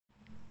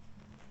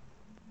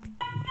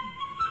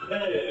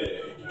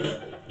Hey,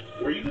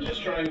 were you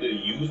just trying to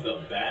use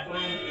the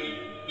bathroom?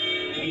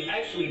 We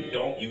actually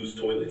don't use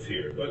toilets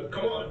here, but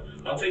come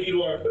on, I'll take you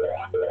to our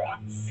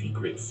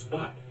secret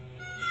spot.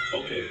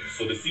 Okay,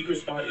 so the secret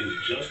spot is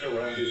just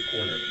around this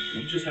corner.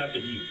 We just have to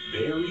be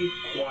very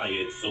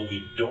quiet so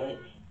we don't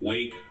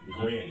wake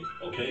Granny,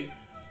 okay?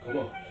 Come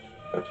on.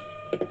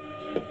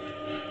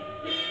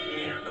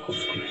 Here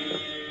goes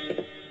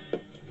Granny.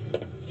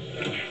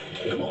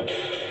 Come on.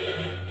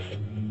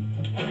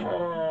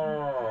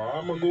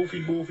 I'm a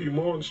goofy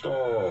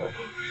monster.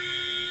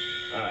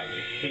 I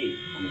hate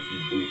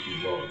goofy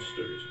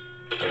monsters.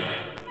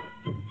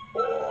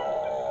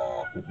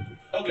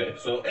 Okay,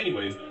 so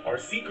anyways, our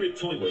secret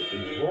toilet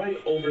is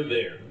right over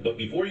there. But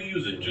before you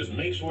use it, just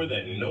make sure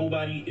that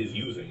nobody is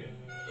using it.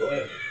 Go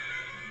ahead.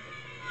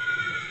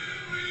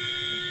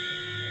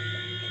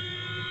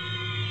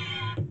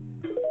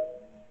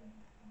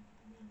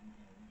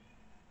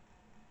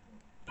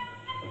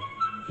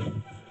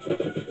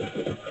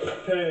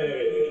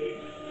 Hey,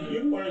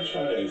 you weren't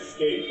trying to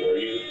escape, were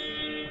you?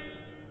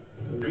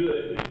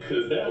 Good,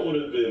 because that would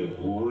have been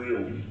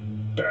really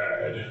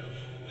bad.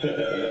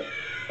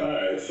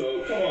 Alright,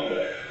 so come on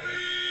back.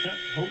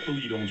 Hopefully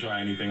you don't try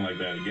anything like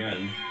that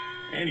again.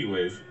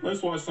 Anyways,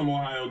 let's watch some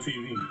Ohio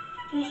TV.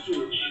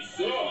 Mr.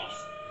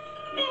 Sauce.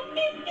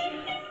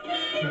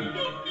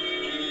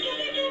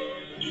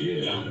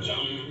 Yeah.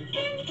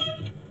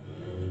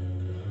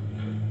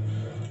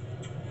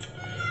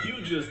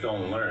 You just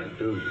don't learn,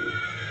 do you?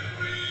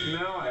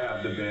 Now I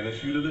have to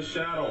banish you to the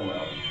Shadow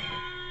Realm.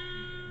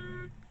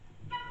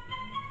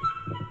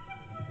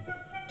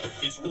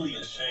 It's really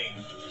a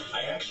shame.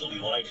 I actually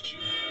liked you.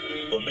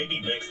 But maybe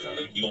next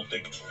time you'll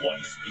think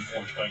twice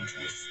before trying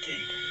to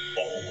escape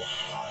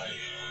Ohio.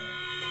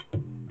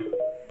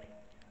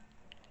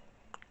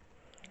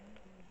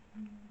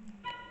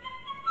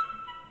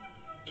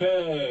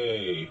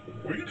 Hey,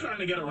 were you trying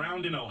to get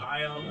around in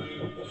Ohio?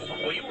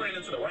 Well, you ran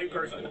into the right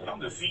person. I'm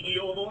the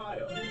CEO of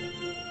Ohio.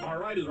 Our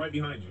ride is right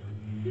behind you.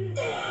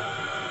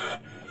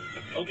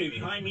 Okay,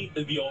 behind me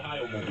is the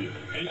Ohio Mobile.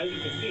 And as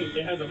you can see,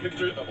 it has a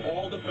picture of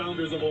all the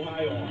founders of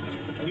Ohio on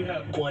it. We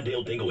have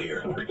Quandale Dingle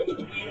here.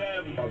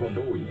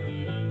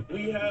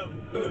 We have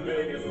the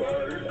biggest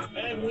bird.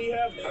 And we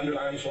have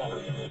Underline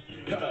Slobber.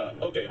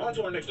 Okay, on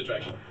to our next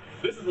attraction.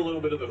 This is a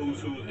little bit of the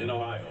who's who in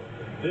Ohio.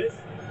 This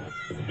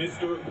is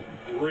Mr.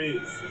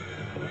 Grizz.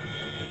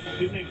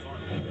 His name is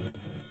Arnold.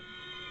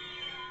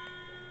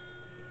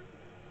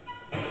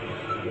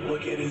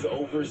 Look at his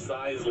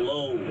oversized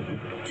load.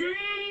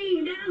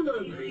 Dang, that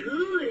looks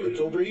good. It's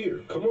over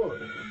here. Come on.